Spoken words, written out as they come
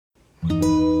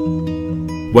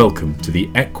Welcome to the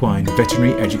Equine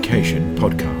Veterinary Education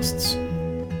Podcasts.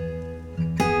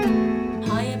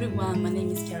 Hi everyone, my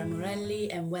name is Chiara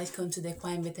Morelli and welcome to the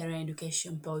Equine Veterinary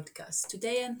Education Podcast.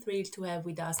 Today I'm thrilled to have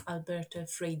with us Alberta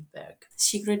Friedberg.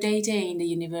 She graduated in the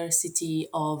University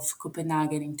of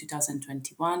Copenhagen in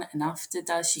 2021 and after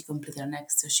that she completed an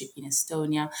externship in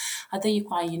Estonia at the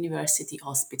Equine University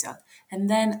Hospital and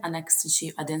then an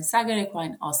externship at the Ensager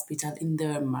Equine Hospital in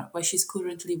Denmark where she's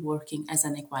currently working as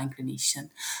an equine clinician.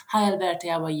 Hi Alberta,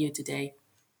 how are you today?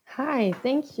 Hi,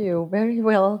 thank you. Very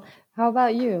well. How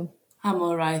about you? I'm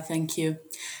all right, thank you.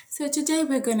 So today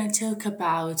we're going to talk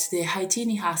about the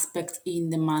hygienic aspect in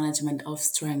the management of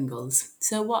strangles.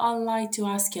 So what I'd like to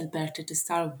ask you, Alberta, to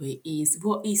start with is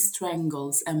what is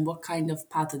strangles and what kind of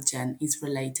pathogen is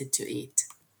related to it?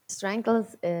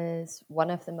 Strangles is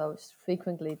one of the most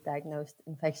frequently diagnosed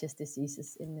infectious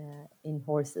diseases in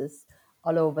horses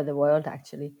all over the world,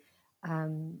 actually.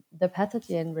 The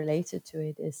pathogen related to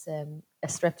it is a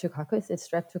streptococcus. It's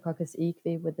Streptococcus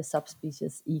equi with the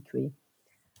subspecies equi.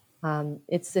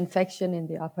 It's infection in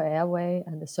the upper airway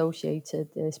and associated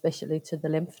especially to the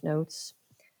lymph nodes.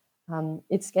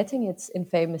 It's getting its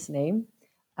infamous name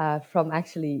from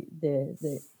actually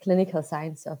the clinical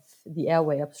signs of the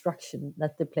airway obstruction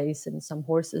that they place in some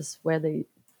horses where they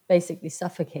basically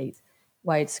suffocate,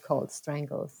 why it's called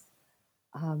strangles.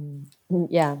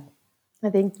 Yeah, I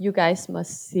think you guys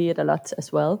must see it a lot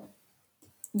as well.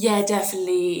 Yeah,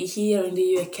 definitely. Here in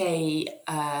the UK,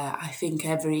 I think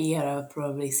every year I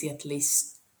probably see at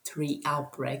least three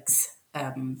outbreaks.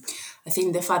 I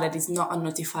think the fact that it's not a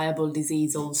notifiable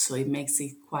disease also it makes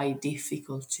it quite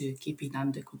difficult to keep it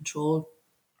under control.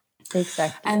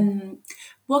 Exactly. And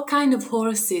what kind of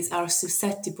horses are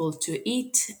susceptible to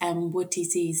it, and what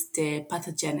is the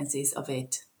pathogenesis of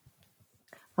it?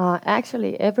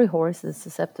 Actually, every horse is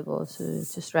susceptible to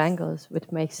strangles,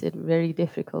 which makes it very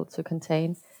difficult to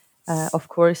contain. Of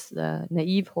course, the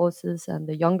naive horses and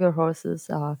the younger horses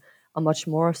are much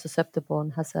more susceptible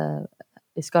and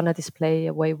is going to display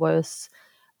a way worse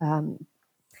um,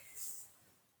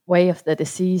 way of the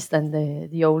disease than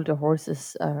the older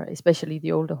horses, especially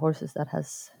the older horses that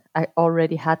has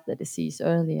already had the disease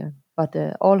earlier. But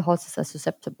all horses are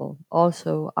susceptible.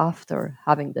 Also, after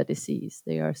having the disease,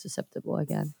 they are susceptible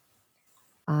again.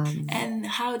 Um, And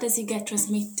how does it get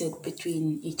transmitted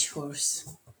between each horse?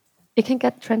 it can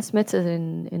get transmitted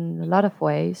in a lot of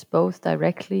ways, both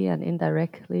directly and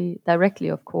indirectly. Directly,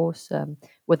 of course,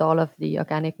 with all of the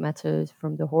organic matters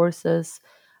from the horses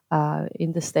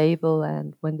in the stable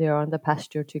and when they are on the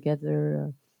pasture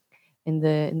together, in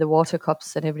the water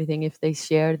cups and everything. If they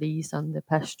share these on the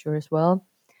pasture as well,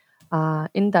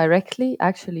 indirectly,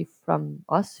 actually, from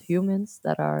us humans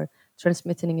that are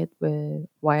transmitting it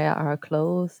via our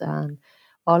clothes and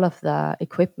all of the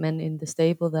equipment in the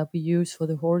stable that we use for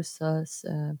the horses.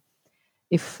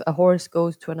 If a horse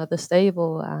goes to another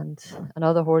stable and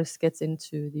another horse gets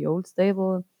into the old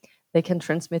stable, they can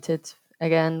transmit it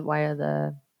again via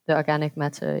the organic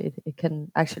matter. It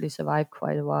can actually survive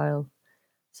quite a while.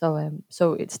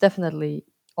 So it's definitely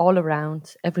all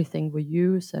around everything we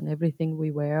use and everything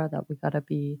we wear that we gotta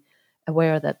be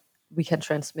aware that we can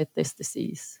transmit this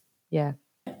disease. Yeah.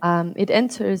 It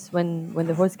enters when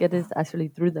the horse gets it actually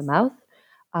through the mouth,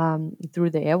 through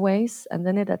the airways, and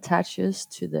then it attaches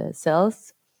to the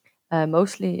cells,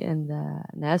 mostly in the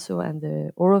naso and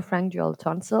the oropharyngeal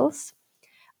tonsils,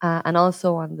 and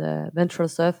also on the ventral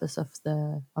surface of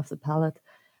the palate.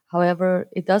 However,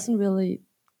 it doesn't really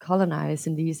colonize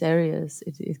in these areas.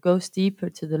 It goes deeper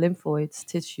to the lymphoids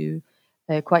tissue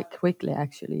quite quickly.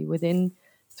 Actually, within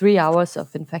 3 hours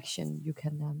of infection, you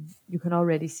can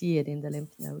already see it in the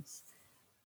lymph nodes.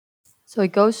 So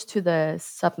it goes to the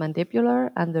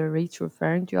submandibular and the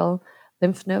retropharyngeal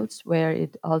lymph nodes, where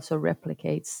it also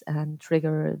replicates and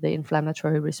trigger the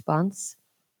inflammatory response.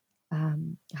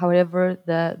 However,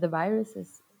 the virus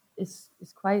is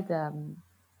quite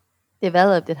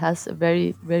developed. It has a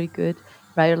very good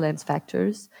virulence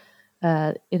factors.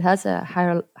 It has a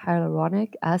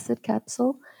hyaluronic acid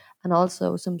capsule and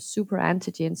also some super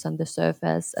antigens on the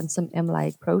surface and some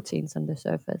M-like proteins on the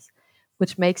surface,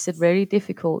 which makes it very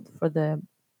difficult for the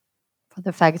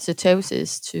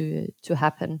phagocytosis to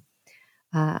happen.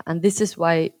 And this is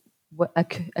why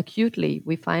acutely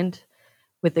we find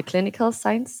with the clinical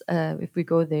signs, if we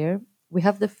go there, we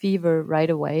have the fever right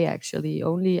away, actually,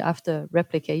 only after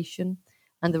replication.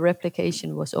 And the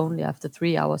replication was only after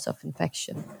 3 hours of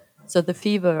infection. So the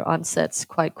fever onsets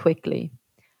quite quickly.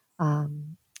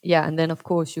 Yeah, and then of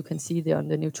course you can see there on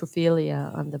the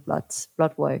neutrophilia on the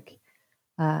blood work.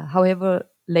 However,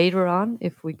 later on,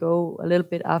 if we go a little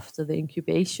bit after the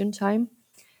incubation time,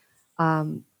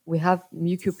 We have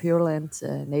mucopurulent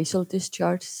nasal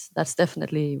discharge. That's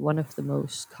definitely one of the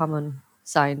most common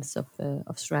signs of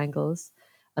strangles.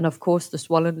 And of course, the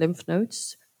swollen lymph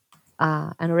nodes,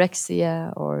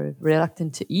 anorexia or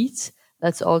reluctant to eat.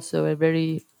 That's also a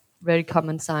very, very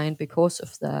common sign because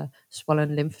of the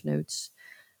swollen lymph nodes.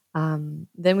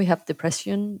 Then we have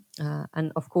depression,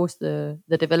 and of course the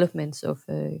developments of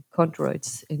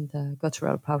chondroids in the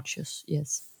guttural pouches.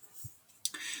 Yes.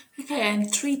 Okay,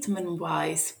 and treatment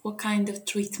wise, what kind of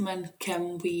treatment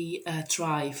can we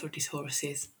try for these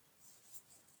horses?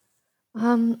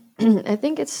 I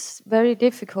think it's very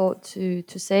difficult to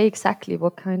say exactly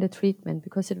what kind of treatment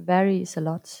because it varies a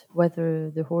lot whether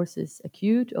the horse is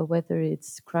acute or whether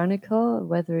it's chronic,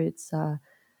 whether it's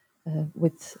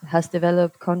with has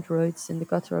developed chondroids in the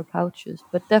guttural pouches.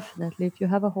 But definitely, if you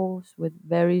have a horse with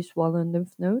very swollen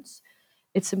lymph nodes,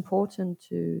 it's important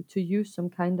to use some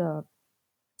kind of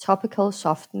topical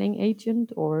softening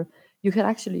agent, or you can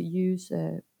actually use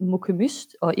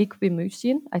mucimist or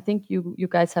equimucin. I think you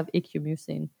guys have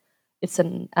equimucin. It's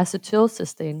an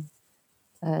acetylcysteine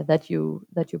that you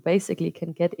basically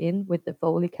can get in with the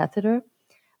Foley catheter,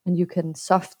 and you can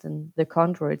soften the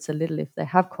chondroids a little if they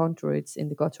have chondroids in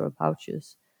the guttural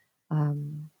pouches.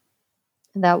 Um,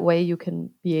 and that way, you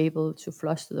can be able to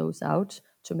flush those out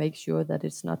to make sure that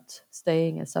it's not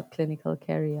staying a subclinical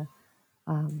carrier.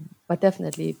 But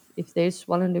definitely, if there's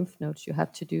swollen lymph nodes, you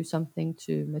have to do something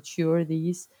to mature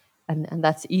these, and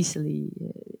that's easily.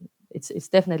 It's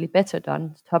definitely better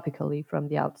done topically from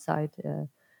the outside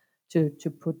to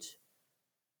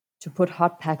put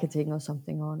hot packaging or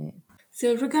something on it.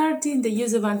 So, regarding the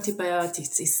use of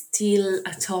antibiotics, is still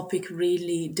a topic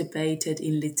really debated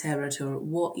in literature.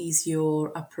 What is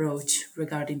your approach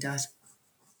regarding that?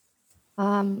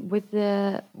 With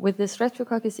the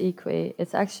Streptococcus equi,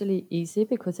 it's actually easy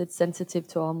because it's sensitive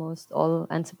to almost all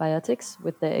antibiotics,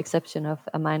 with the exception of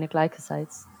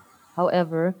aminoglycosides.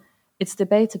 However, it's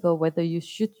debatable whether you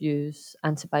should use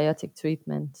antibiotic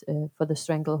treatment for the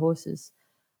strangle horses.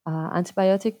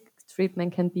 Antibiotic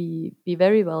treatment can be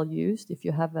very well used if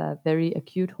you have a very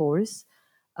acute horse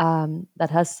that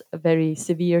has very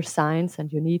severe signs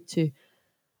and you need to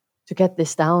get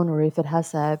this down, or if it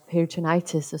has a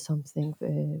peritonitis or something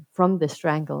from the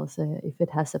strangles, if it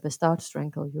has a Bastard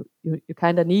strangle, you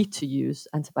kind of need to use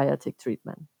antibiotic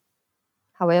treatment.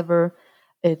 However,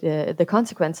 the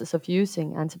consequences of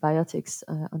using antibiotics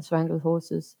on strangled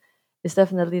horses is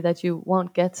definitely that you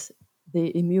won't get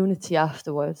the immunity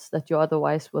afterwards that you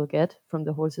otherwise will get from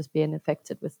the horses being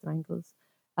infected with strangles.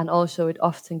 And also, it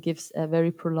often gives a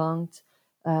very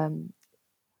um,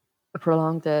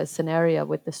 prolonged scenario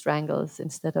with the strangles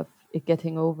instead of it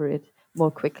getting over it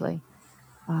more quickly.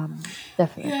 Yeah, I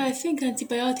Definitely. think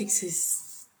antibiotics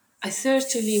is. I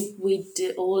certainly, with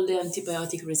all the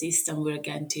antibiotic resistance we're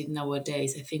getting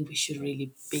nowadays, I think we should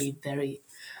really be very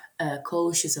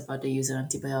cautious about the use of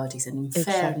antibiotics. And in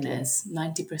Exactly. fairness,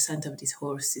 90% of these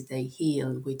horses they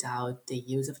heal without the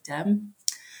use of them.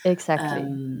 Exactly.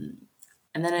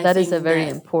 And then I That is a think very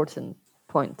that important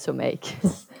point to make.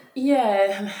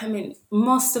 yeah, I mean,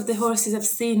 most of the horses I've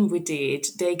seen with it,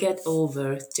 they get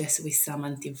over just with some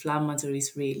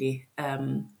anti-inflammatories, really.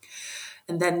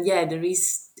 And then, yeah, there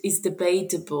is it's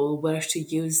debatable where to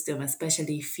use them,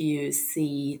 especially if you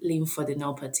see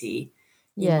lymphadenopathy.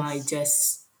 You might Yes,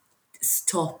 just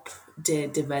stop the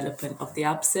development of the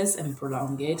abscess and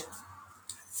prolong it.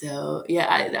 So, yeah,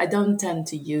 I don't tend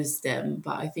to use them,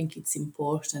 but I think it's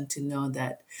important to know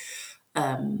that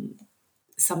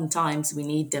sometimes we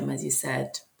need them, as you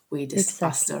said, with this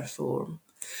faster exactly. form.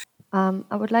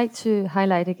 I would like to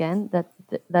highlight again that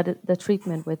the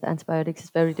treatment with antibiotics is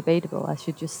very debatable, as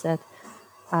you just said.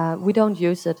 We don't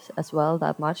use it as well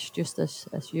that much, just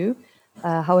as you.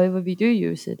 However, we do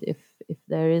use it if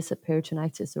there is a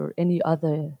peritonitis or any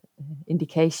other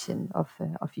indication of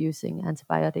using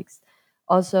antibiotics.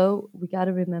 Also, we got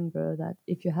to remember that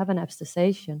if you have an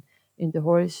abscessation in the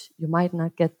horse, you might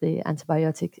not get the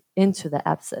antibiotic into the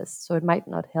abscess, so it might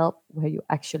not help where you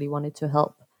actually want it to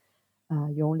help.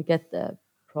 You only get the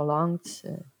prolonged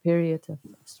period of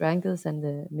strangles and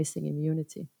the missing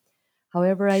immunity.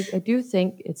 However, I do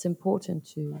think it's important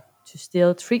to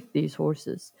still treat these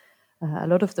horses. A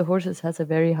lot of the horses has a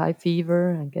very high fever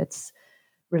and gets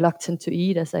reluctant to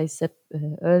eat, as I said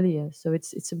earlier. So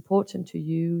it's important to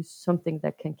use something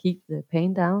that can keep the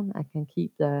pain down and can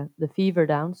keep the fever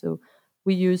down. So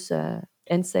we use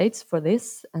NSAIDs for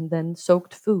this, and then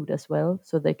soaked food as well,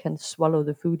 so they can swallow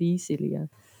the food easily,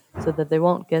 so that they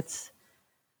won't get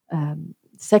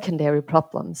secondary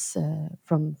problems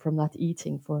from not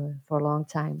eating for a long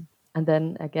time. And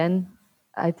then again,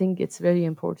 I think it's very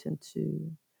important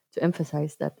to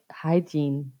emphasize that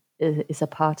hygiene is a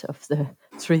part of the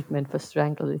treatment for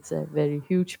strangle. It's a very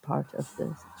huge part of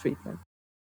the treatment.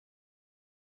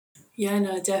 Yeah,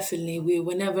 no, definitely.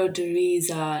 Whenever there is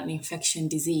an infection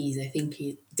disease, I think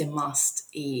the must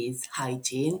is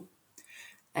hygiene.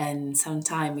 And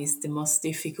sometimes it's the most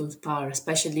difficult part,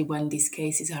 especially when these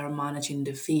cases are managed in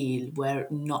the field where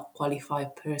not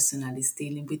qualified personnel is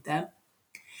dealing with them.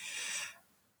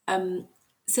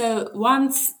 So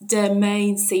once the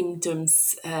main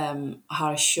symptoms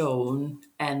are shown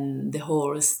and the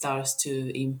horse starts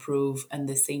to improve and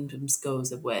the symptoms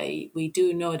goes away, we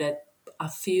do know that a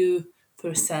few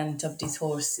percent of these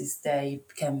horses they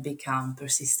can become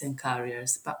persistent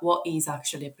carriers. But what is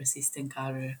actually a persistent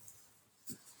carrier?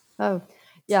 Oh,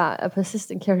 yeah, a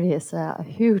persistent carrier is a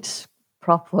huge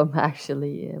problem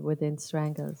actually within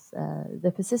strangles.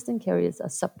 The persistent carriers are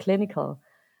subclinical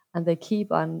and they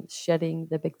keep on shedding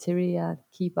the bacteria,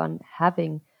 keep on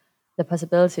having the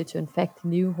possibility to infect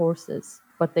new horses,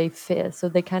 but they fail. So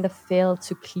they kind of fail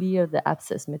to clear the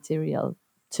abscess material.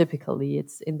 Typically,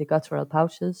 it's in the guttural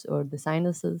pouches or the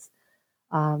sinuses.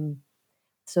 Um,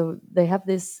 so they have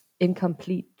this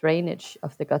incomplete drainage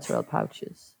of the guttural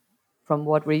pouches. From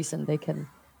what reason they can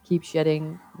keep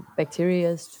shedding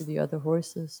bacteria to the other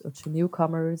horses or to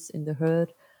newcomers in the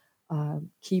herd,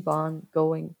 keep on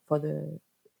going for the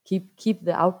keep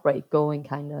the outbreak going.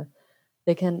 Kind of,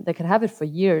 they can have it for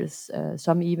years.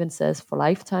 Some even says for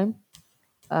lifetime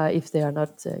if they are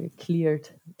not cleared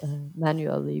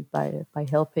manually by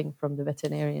helping from the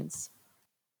veterinarians.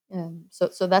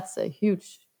 So that's a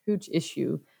huge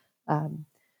issue, um,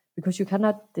 because you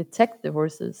cannot detect the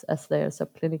horses as they are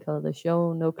subclinical. They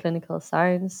show no clinical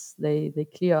signs. They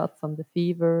clear up from the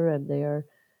fever and they are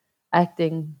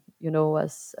acting,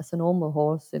 as a normal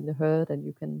horse in the herd, and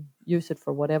you can use it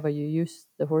for whatever you use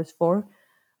the horse for.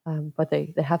 But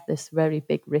they have this very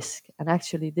big risk, and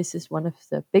actually, this is one of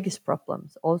the biggest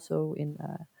problems also in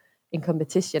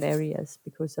competition areas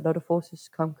because a lot of horses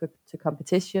come to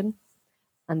competition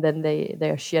and then they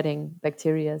are shedding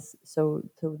bacteria. So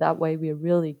that way we're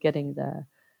really getting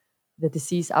the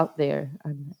disease out there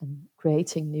and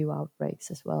creating new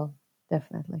outbreaks as well.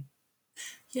 Definitely.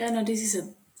 Yeah, no, this is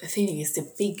I think it's the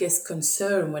biggest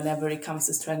concern whenever it comes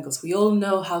to strangles. We all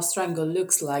know how strangle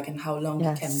looks like and how long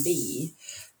it can Yes. be.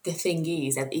 The thing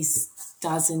is that it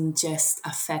doesn't just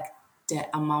affect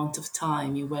the amount of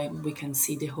time when we can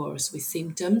see the horse with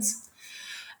symptoms.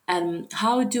 And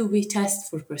how do we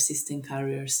test for persistent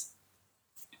carriers?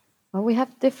 Well, we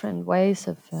have different ways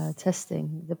of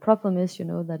testing. The problem is,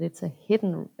 that it's a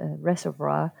hidden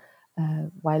reservoir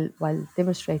while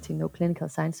demonstrating no clinical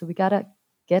signs. So we gotta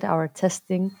get our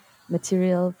testing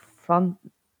material from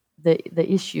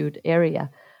the issued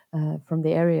area, from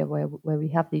the area where we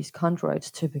have these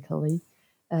chondroids typically.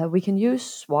 We can use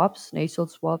swabs, nasal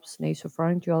swabs,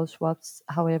 nasopharyngeal swabs.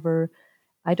 However,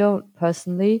 I don't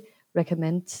personally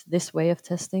recommend this way of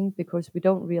testing because we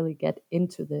don't really get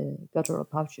into the guttural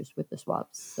pouches with the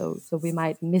swabs. So we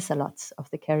might miss a lot of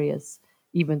the carriers,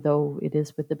 even though it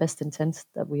is with the best intent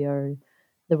that we are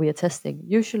testing.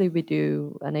 Usually we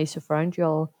do a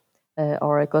nasopharyngeal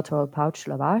or a guttural pouch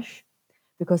lavage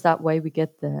because that way we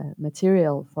get the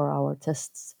material for our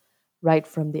tests right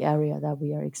from the area that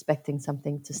we are expecting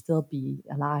something to still be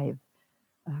alive.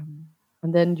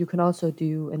 And then you can also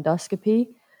do endoscopy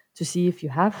to see if you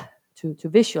have to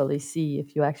visually see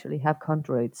if you actually have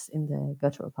chondroids in the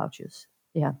guttural pouches.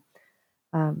 Yeah.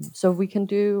 So we can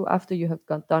do after you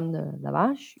have done the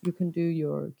lavage, you can do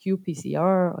your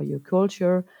qPCR or your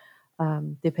culture,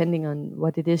 depending on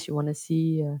what it is you want to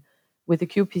see. With the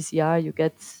qPCR, you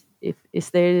get if is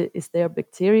there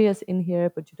bacteria in here,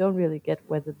 but you don't really get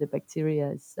whether the bacteria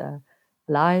is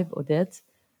alive or dead.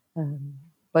 Um,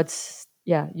 but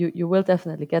yeah, you will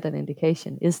definitely get an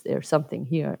indication. Is there something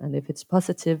here? And if it's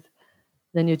positive,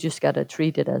 then you just gotta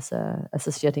treat it as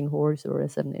a shedding horse or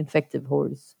as an infective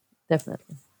horse.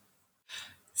 Definitely.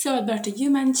 So, Alberto, you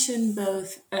mentioned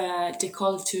both the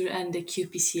culture and the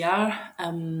qPCR.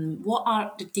 What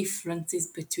are the differences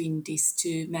between these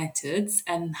two methods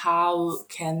and how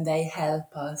can they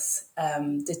help us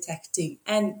detecting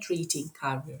and treating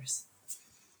carriers?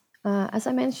 As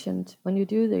I mentioned, when you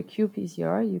do the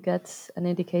qPCR, you get an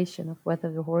indication of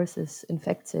whether the horse is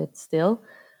infected still,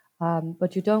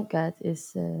 but you don't get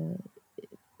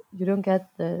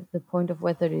the point of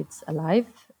whether it's alive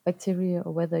bacteria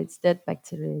or whether it's dead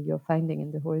bacteria you're finding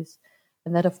in the horse,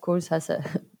 and that of course has a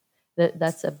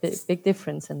that's a big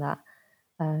difference in that.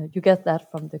 You get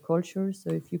that from the culture. So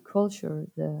if you culture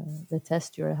the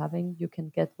test you're having, you can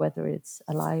get whether it's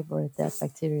alive or a dead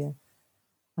bacteria.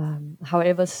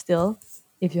 However, still,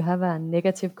 If you have a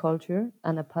negative culture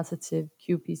and a positive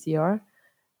qPCR,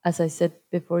 as I said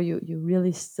before, you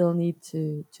really still need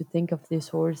to think of this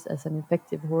horse as an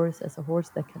infective horse, as a horse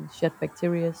that can shed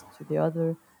bacteria to the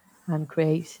other and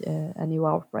create a new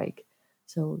outbreak.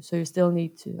 So you still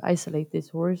need to isolate this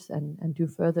horse and do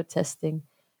further testing.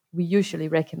 We usually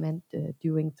recommend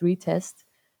doing 3 tests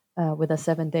with a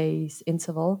 7 days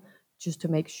interval just to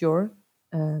make sure.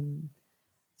 Um,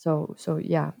 so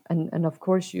yeah, and of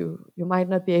course you might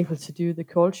not be able to do the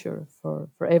culture for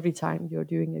every time you're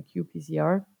doing a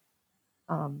qPCR.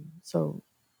 So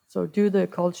do the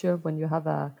culture when you have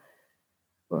a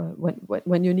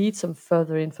when you need some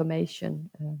further information,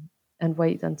 and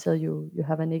wait until you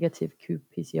have a negative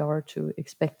qPCR to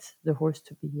expect the horse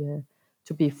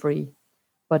to be free.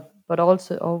 But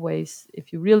also always,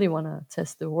 if you really want to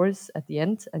test the horse at the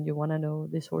end and you want to know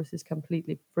this horse is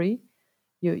completely free,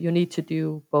 you need to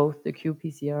do both the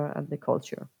qPCR and the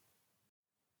culture.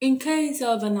 In case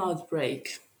of an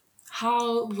outbreak,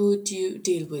 how would you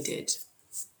deal with it?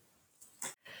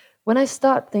 When I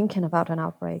start thinking about an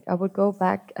outbreak, I would go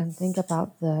back and think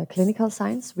about the clinical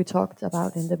signs we talked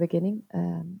about in the beginning.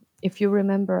 If you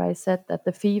remember, I said that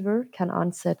the fever can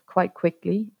onset quite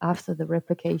quickly after the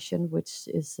replication, which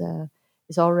is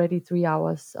already 3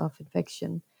 hours of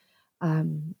infection.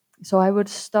 So I would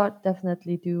start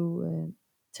definitely do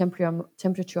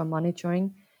temperature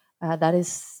monitoring. That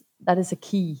is a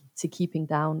key to keeping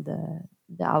down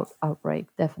the outbreak.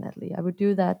 Definitely, I would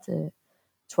do that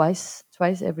twice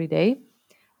every day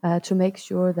to make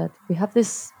sure that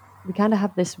we kind of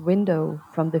have this window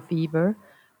from the fever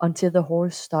until the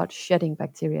horse starts shedding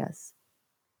bacteria.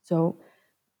 So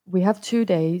we have 2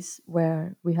 days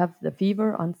where we have the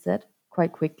fever onset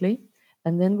quite quickly,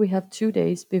 and then we have 2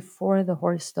 days before the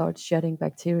horse starts shedding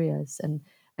bacteria and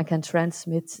can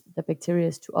transmit the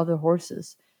bacteria to other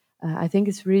horses. I think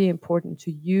it's really important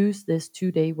to use this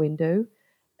 2 day window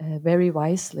very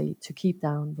wisely to keep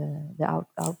down the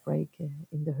outbreak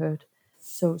in the herd.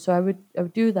 So I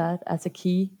would do that as a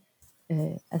key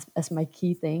as my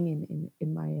key thing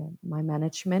in my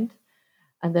management.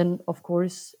 And then, of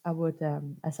course, I would,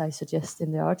 as I suggest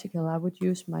in the article, I would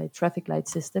use my traffic light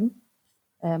system,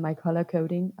 my color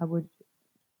coding. I would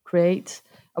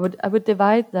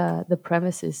divide the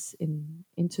premises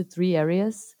into 3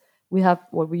 areas. We have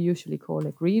what we usually call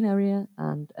a green area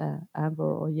and amber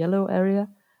or yellow area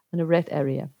and a red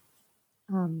area.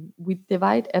 We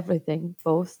divide everything,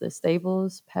 both the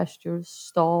stables, pastures,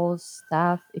 stalls,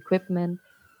 staff, equipment,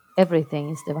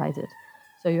 everything is divided.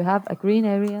 So you have a green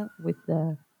area with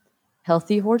the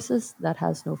healthy horses that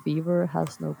has no fever,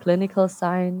 has no clinical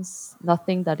signs,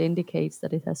 nothing that indicates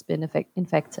that it has been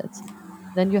infected.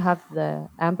 Then you have the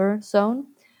amber zone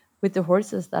with the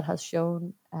horses that has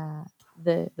shown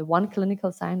the one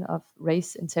clinical sign of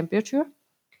raise in temperature.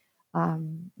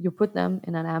 You put them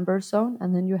in an amber zone,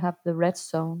 and then you have the red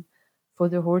zone for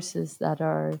the horses that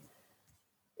are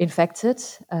infected,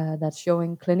 that's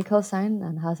showing clinical sign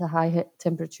and has a high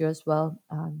temperature as well.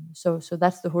 So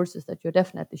that's the horses that you're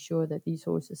definitely sure that these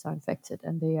horses are infected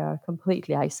and they are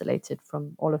completely isolated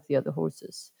from all of the other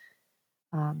horses.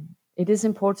 It is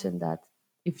important that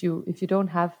if you don't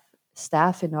have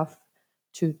staff enough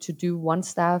to do one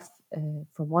staff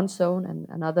from one zone and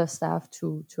another staff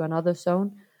to another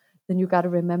zone, then you got to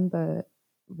remember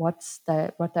what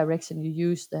direction you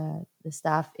use the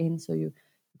staff in. So you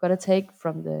got to take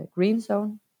from the green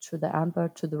zone to the amber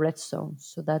to the red zone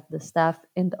so that the staff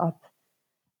end up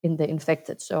in the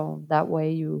infected zone. That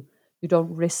way you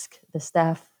don't risk the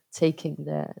staff taking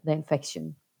the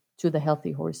infection to the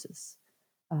healthy horses.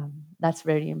 That's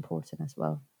very important as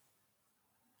well.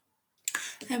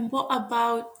 And what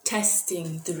about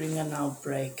testing during an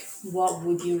outbreak? What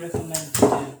would you recommend to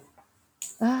do?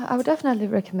 I would definitely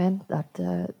recommend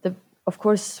that. Of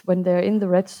course, when they're in the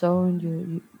red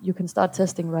zone, you can start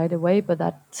testing right away, but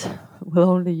that will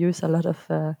only use a lot of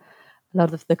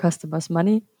the customer's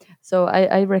money. So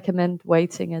I recommend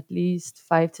waiting at least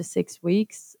 5 to 6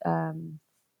 weeks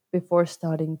before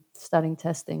starting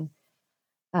testing.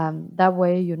 That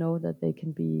way, you know that they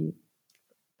can be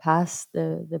past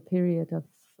the period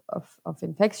of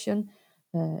infection.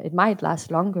 It might last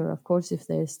longer, of course, if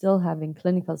they're still having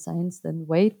clinical signs, then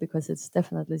wait because it's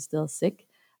definitely still sick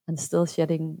and still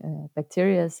shedding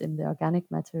bacteria in the organic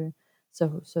matter.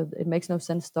 So it makes no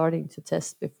sense starting to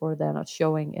test before they're not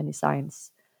showing any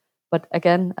signs. But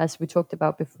again, as we talked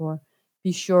about before,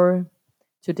 be sure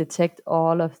to detect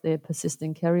all of the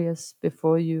persistent carriers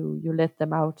before you let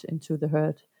them out into the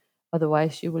herd.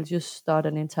 Otherwise, you will just start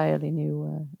an entirely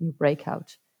new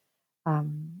breakout.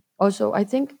 Also, I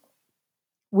think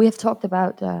we have talked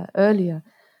about earlier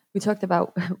we talked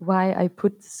about why I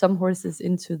put some horses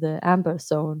into the amber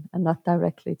zone and not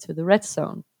directly to the red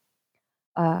zone.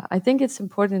 I think it's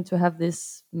important to have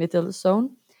this middle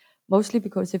zone, mostly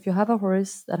because if you have a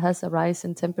horse that has a rise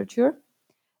in temperature,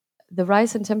 the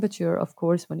rise in temperature, of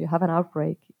course, when you have an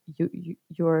outbreak,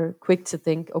 you're quick to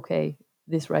think, okay,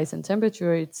 this rise in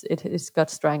temperature, it's got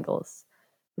strangles.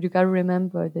 But you got to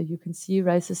remember that you can see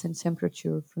rises in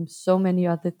temperature from so many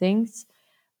other things.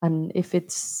 And if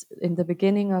it's in the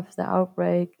beginning of the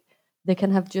outbreak, they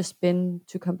can have just been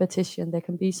to competition. There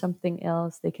can be something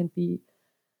else. They can be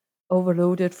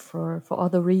overloaded for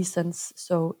other reasons.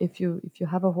 So if you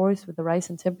have a horse with a rise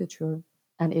in temperature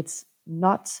and it's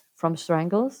not from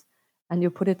strangles, and you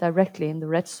put it directly in the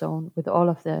red zone with all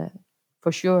of the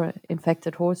for sure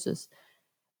infected horses,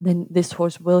 then this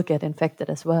horse will get infected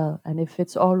as well. And if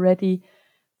it's already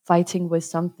fighting with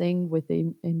something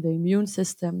in the immune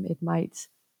system, it might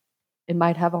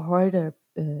have a harder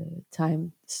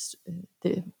time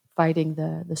fighting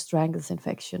the strangles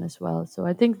infection as well. So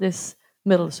I think this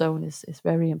middle zone is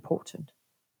very important.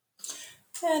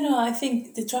 Yeah, no, I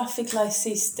think the traffic light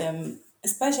system,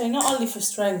 especially not only for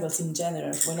strangles in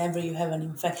general, whenever you have an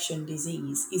infection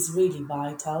disease, is really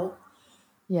vital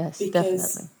Yes, because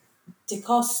definitely. the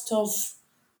cost of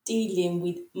dealing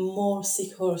with more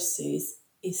sick horses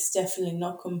is definitely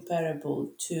not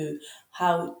comparable to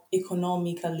how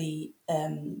economically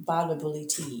valuable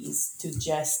it is to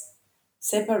just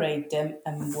separate them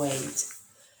and wait.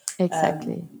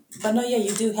 Exactly. But no, yeah,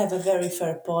 you do have a very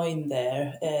fair point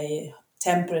there.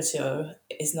 Temperature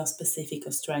is not specific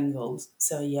of strangles.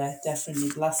 So, yeah, definitely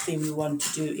the last thing we want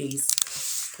to do is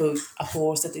put a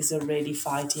horse that is already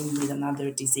fighting with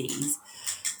another disease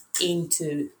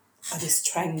into the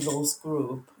strangles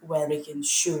group where he can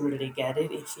surely get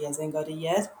it if he hasn't got it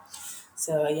yet.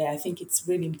 So, yeah, I think it's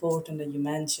really important that you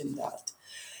mentioned that.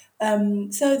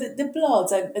 So the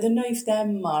bloods, I don't know if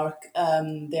Denmark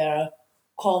they are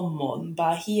common,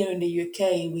 but here in the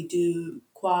UK we do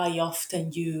quite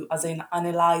often you as an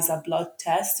analyze a blood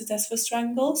test to test for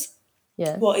strangles.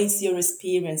 What Yes. is your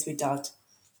experience with that?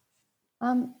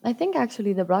 I think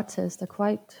actually the blood tests are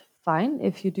quite fine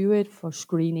if you do it for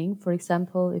screening. For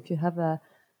example, if you have a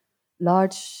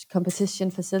large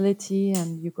competition facility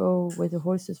and you go with the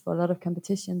horses for a lot of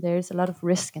competition, there is a lot of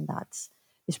risk in that,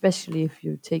 especially if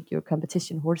you take your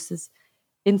competition horses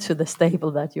into the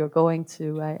stable that you're going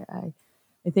to.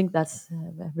 I think that's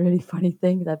a really funny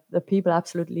thing that the people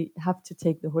absolutely have to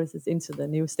take the horses into the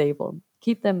new stable.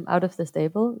 Keep them out of the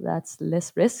stable, that's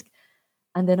less risk.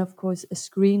 And then, of course,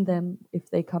 screen them if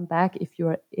they come back. If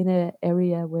you're in an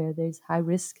area where there's high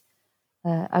risk,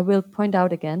 I will point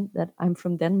out again that I'm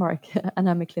from Denmark and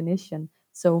I'm a clinician.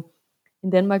 So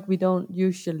in Denmark, we don't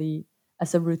usually,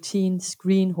 as a routine,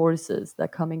 screen horses that are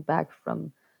coming back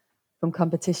from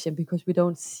competition because we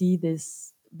don't see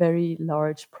this very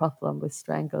large problem with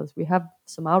strangles. We have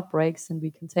some outbreaks and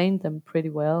we contain them pretty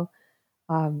well.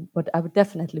 But I would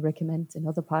definitely recommend in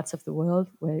other parts of the world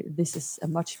where this is a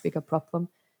much bigger problem,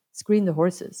 screen the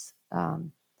horses.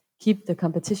 Keep the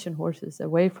competition horses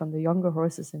away from the younger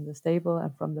horses in the stable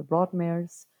and from the broad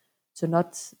mares to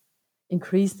not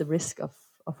increase the risk of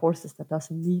horses that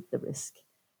doesn't need the risk.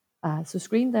 So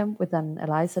screen them with an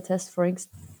ELISA test, for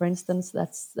instance.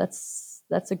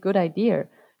 That's a good idea.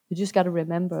 You just got to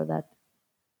remember that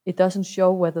it doesn't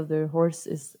show whether the horse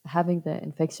is having the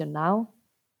infection now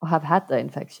or have had the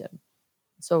infection.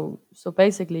 So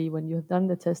basically, when you have done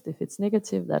the test, if it's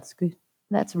negative, that's good.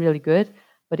 That's really good.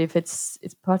 But if it's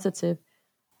positive,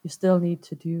 you still need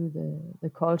to do the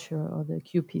culture or the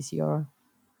qPCR.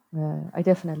 I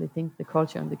definitely think the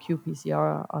culture and the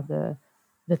qPCR are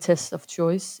the test of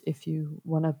choice if you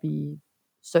want to be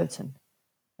certain.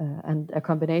 And a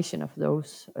combination of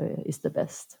those is the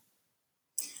best.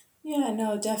 Yeah,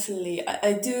 no, definitely.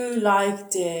 I do like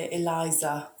the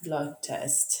ELISA blood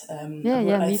test. Yeah, But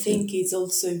yeah, I me too. think it's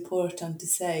also important to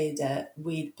say that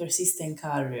with persistent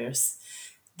carriers,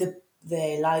 the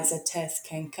ELISA test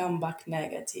can come back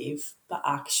negative, but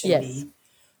Yes, actually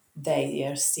they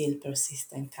are still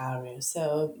persistent carriers.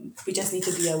 So we just need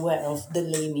to be aware of the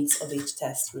limits of each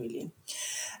test, really.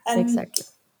 And exactly.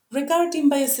 regarding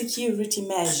biosecurity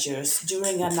measures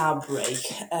during an outbreak,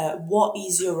 what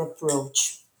is your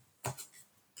approach?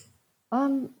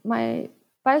 My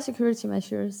biosecurity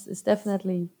measures is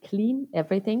definitely clean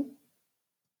everything.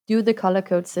 Do the color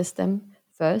code system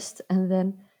first, and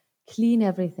then clean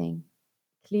everything.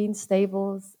 Clean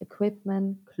stables,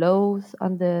 equipment, clothes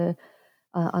on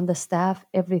the staff,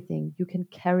 everything. You can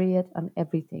carry it on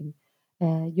everything.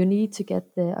 You need to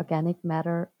get the organic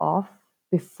matter off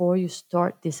before you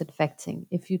start disinfecting.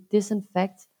 If you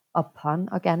disinfect upon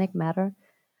organic matter,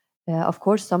 Of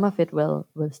course, some of it will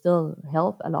still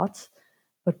help a lot,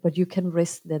 but you can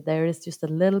risk that there is just a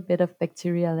little bit of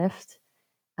bacteria left.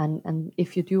 And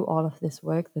if you do all of this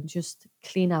work, then just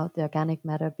clean out the organic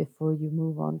matter before you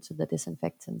move on to the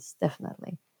disinfectants,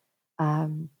 definitely.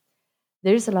 Um,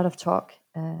 there is a lot of talk.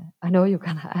 I know you're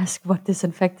going to ask what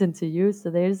disinfectant to use,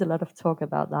 so there is a lot of talk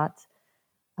about that.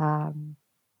 Um,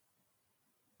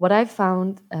 what I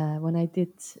found when I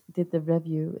did the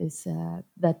review is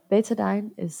that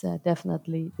betadine is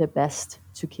definitely the best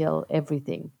to kill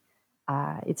everything.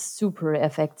 It's super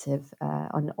effective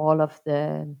on all of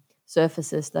the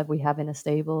surfaces that we have in a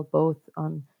stable, both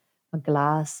on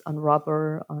glass, on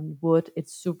rubber, on wood.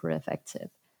 It's super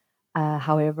effective.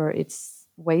 However, it's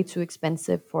way too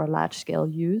expensive for large scale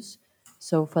use.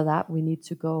 So for that, we need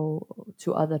to go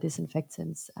to other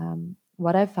disinfectants.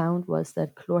 What I found was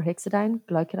that chlorhexidine,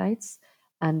 glycolides,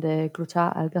 and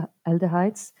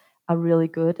aldehydes are really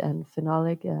good, and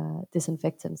phenolic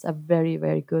disinfectants are very,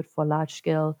 very good for large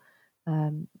scale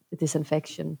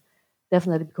disinfection.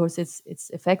 Definitely because it's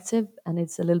effective and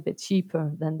it's a little bit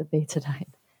cheaper than the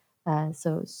betadine.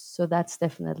 So that's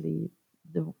definitely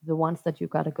the ones that you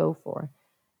got to go for.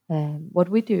 What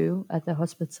we do at the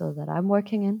hospital that I'm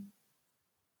working in,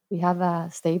 we have a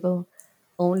stable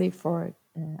only for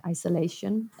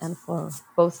isolation and for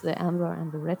both the amber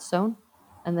and the red zone.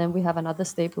 And then we have another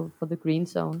stable for the green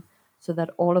zone so that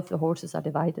all of the horses are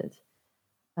divided.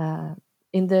 Uh,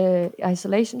 in the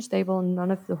isolation stable,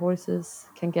 none of the horses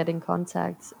can get in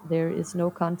contact. There is no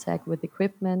contact with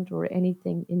equipment or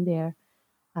anything in there.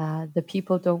 The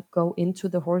people don't go into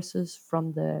the horses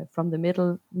from the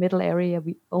middle area.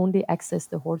 We only access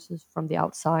the horses from the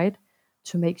outside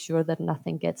to make sure that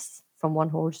nothing gets from one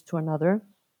horse to another.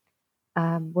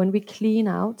 When we clean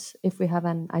out, if we have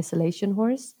an isolation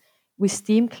horse, we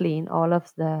steam clean all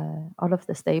of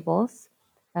the stables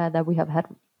that we have had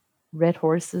red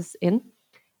horses in.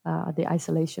 The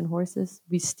isolation horses.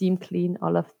 We steam clean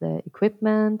all of the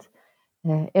equipment,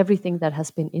 everything that has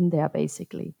been in there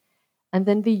basically. And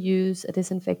then we use a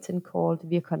disinfectant called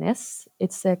Vircones.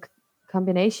 It's a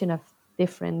combination of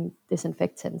different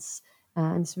disinfectants,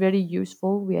 and it's very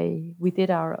useful. We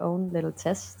did our own little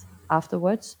test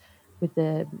afterwards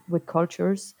with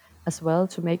cultures as well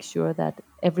to make sure that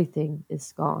everything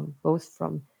is gone, both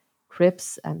from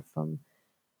cribs and from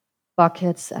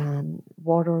buckets and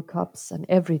water cups and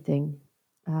everything.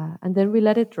 And then we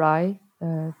let it dry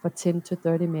for 10 to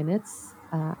 30 minutes,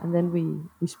 and then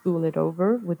we spool it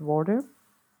over with water,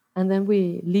 and then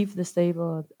we leave the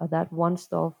stable at that one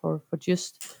stall for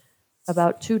just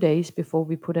about 2 days before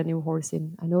we put a new horse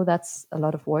in. I know that's a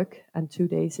lot of work, and 2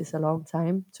 days is a long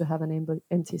time to have an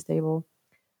empty stable,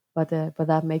 but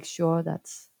that makes sure that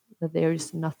there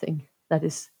is nothing that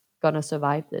is gonna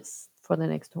survive this for the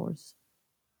next horse.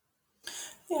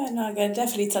 Yeah, no, again,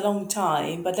 definitely it's a long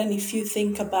time. But then if you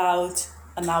think about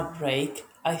an outbreak,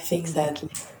 I think that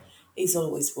Exactly. is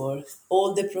always worth.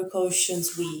 All the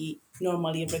precautions we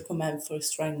normally recommend for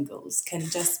strangles can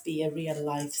just be a real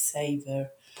lifesaver,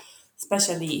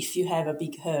 especially if you have a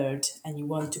big herd and you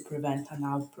want to prevent an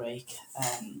outbreak.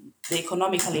 The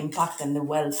economical impact and the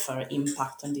welfare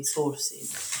impact on these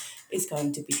horses is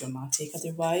going to be dramatic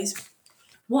otherwise.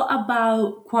 What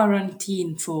about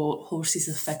quarantine for horses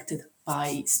affected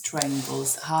by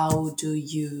strangles? How do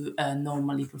you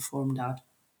normally perform that?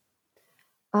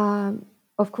 Um,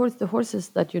 of course, the horses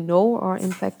that you know are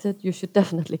infected, you should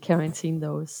definitely quarantine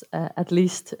those at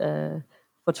least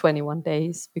for 21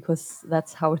 days, because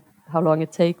that's how long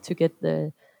it takes to get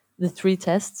the three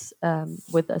tests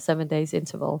with a 7 days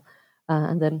interval,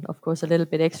 and then of course a little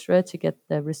bit extra to get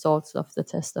the results of the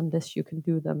test, unless you can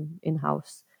do them in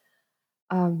house.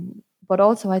 But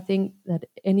also, I think that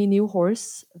any new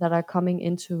horse that are coming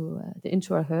into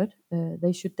our herd,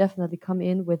 they should definitely come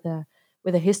in with a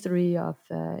history of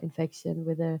infection,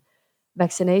 with a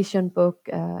vaccination book,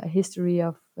 a history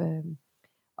of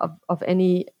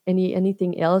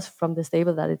anything else from the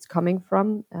stable that it's coming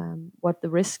from, what the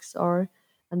risks are,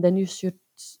 and then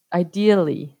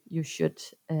ideally you should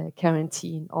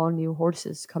quarantine all new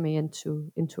horses coming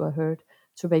into a herd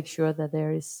to make sure that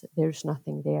there's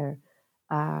nothing there.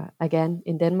 Again,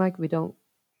 in Denmark, we don't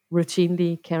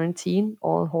routinely quarantine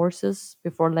all horses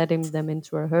before letting them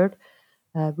into a herd.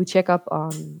 We check up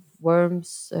on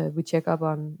worms, we check up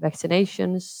on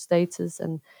vaccinations status,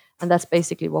 and that's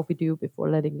basically what we do before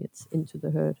letting it into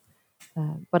the herd.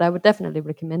 But I would definitely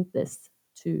recommend this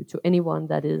to anyone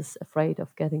that is afraid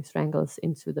of getting strangles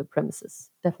into the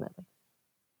premises. Definitely.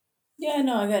 Yeah,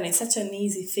 no, again, it's such an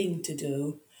easy thing to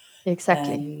do.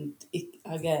 Exactly. And it,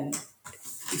 again,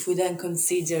 if we then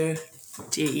consider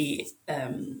the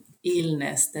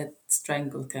illness that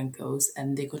strangle can cause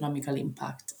and the economical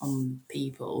impact on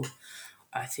people,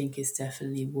 I think it's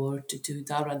definitely worth to do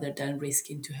that rather than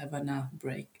risking to have an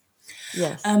outbreak.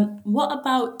 Yes. What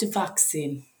about the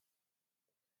vaccine?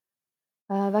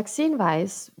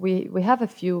 Vaccine-wise, we have a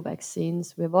few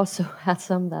vaccines. We've also had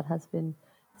some that has been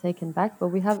taken back, but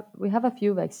we have a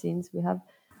few vaccines. We have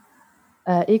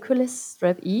Equalis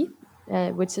Strep E,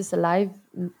 which is a live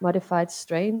modified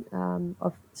strain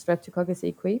of Streptococcus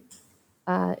equi.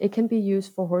 It can be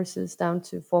used for horses down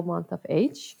to 4 months of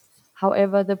age.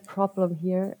 However, the problem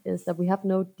here is that we have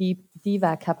no deep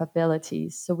DVA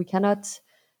capabilities, so we cannot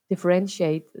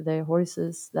differentiate the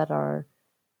horses that are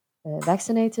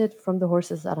vaccinated from the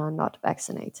horses that are not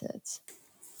vaccinated.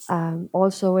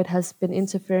 Also, it has been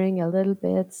interfering a little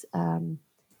bit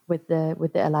with the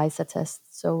ELISA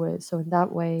test. So in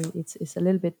that way, it's a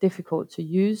little bit difficult to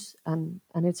use, and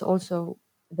it's also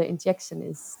the injection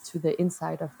is to the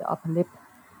inside of the upper lip,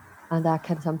 and that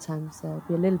can sometimes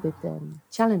be a little bit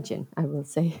challenging, I will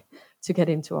say, to get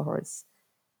into a horse.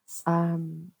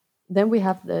 Um, then we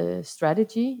have the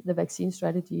strategy, the vaccine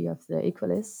strategy of the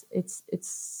Equalis. It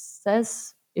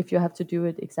says, if you have to do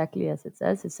it exactly as it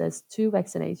says 2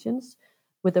 vaccinations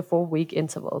with a 4-week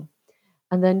interval.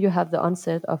 And then you have the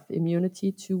onset of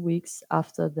immunity 2 weeks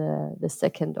after the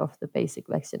second of the basic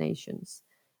vaccinations.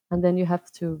 And then you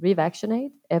have to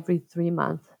revaccinate every 3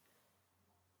 months.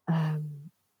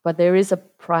 But there is a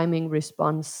priming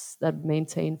response that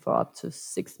maintain for up to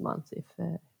 6 months. If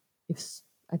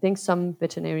I think some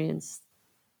veterinarians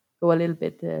go a little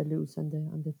bit loose on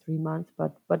the 3 months,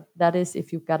 but that is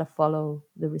if you gotta follow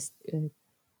the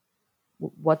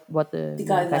what the The guidelines.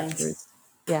 manufacturers,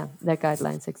 yeah, their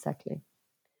guidelines exactly.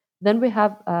 Then we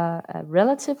have a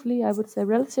relatively, I would say,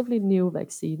 relatively new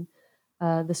vaccine,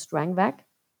 the Strangvac.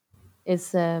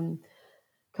 Is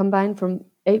combined from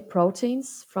 8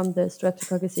 proteins from the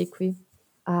Streptococcus equi,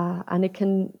 and it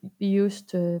can be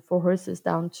used for horses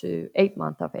down to 8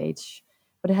 months of age.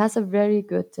 But it has a very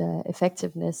good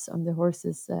effectiveness on the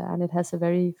horses, and it has a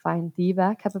very fine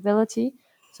DVA capability.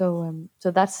 So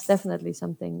that's definitely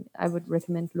something I would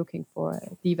recommend looking for,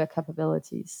 DVA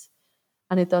capabilities.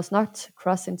 And it does not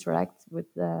cross interact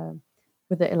with the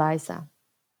ELISA.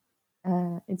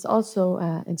 It's also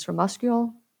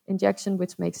intramuscular injection,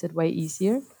 which makes it way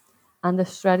easier. And the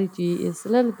strategy is a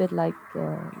little bit like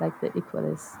the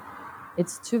Equalis.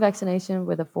 It's 2 vaccination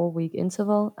with a 4-week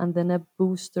interval, and then a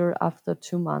booster after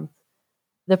 2 months.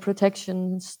 The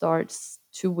protection starts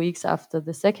 2 weeks after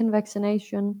the second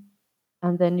vaccination,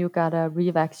 and then you gotta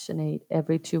revaccinate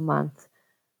every 2 months.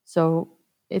 So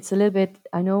it's a little bit.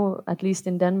 I know at least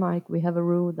in Denmark we have a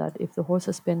rule that if the horse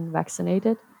has been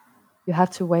vaccinated, you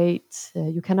have to wait.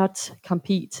 You cannot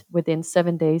compete within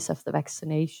 7 days of the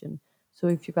vaccination. So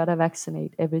if you gotta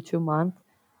vaccinate every 2 months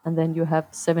and then you have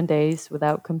 7 days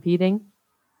without competing,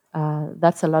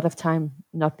 that's a lot of time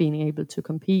not being able to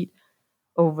compete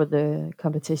over the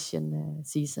competition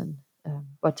season.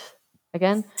 But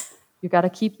again, you gotta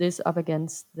keep this up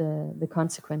against the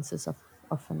consequences of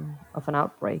an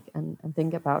outbreak, and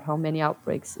think about how many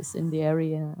outbreaks is in the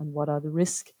area and what are the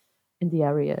risks in the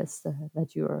areas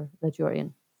that you're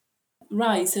in.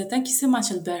 Right, so thank you so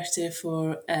much, Alberto,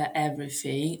 for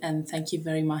everything, and thank you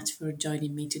very much for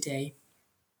joining me today.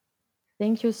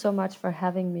 Thank you so much for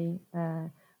having me,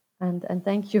 and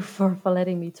thank you for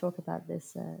letting me talk about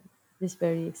this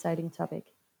very exciting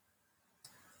topic.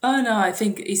 Oh no, I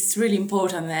think it's really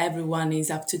important that everyone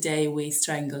is up to date with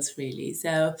strangles, really.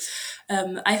 So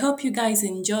I hope you guys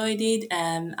enjoyed it,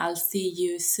 and I'll see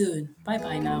you soon. Bye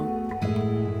bye now.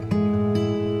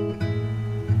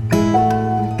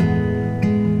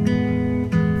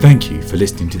 Thank you for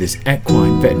listening to this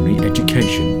equine veterinary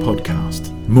education podcast.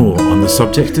 More on the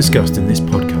subjects discussed in this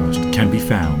podcast can be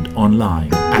found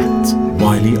online at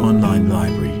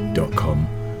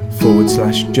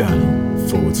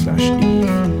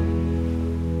wileyonlinelibrary.com/journal/Eve.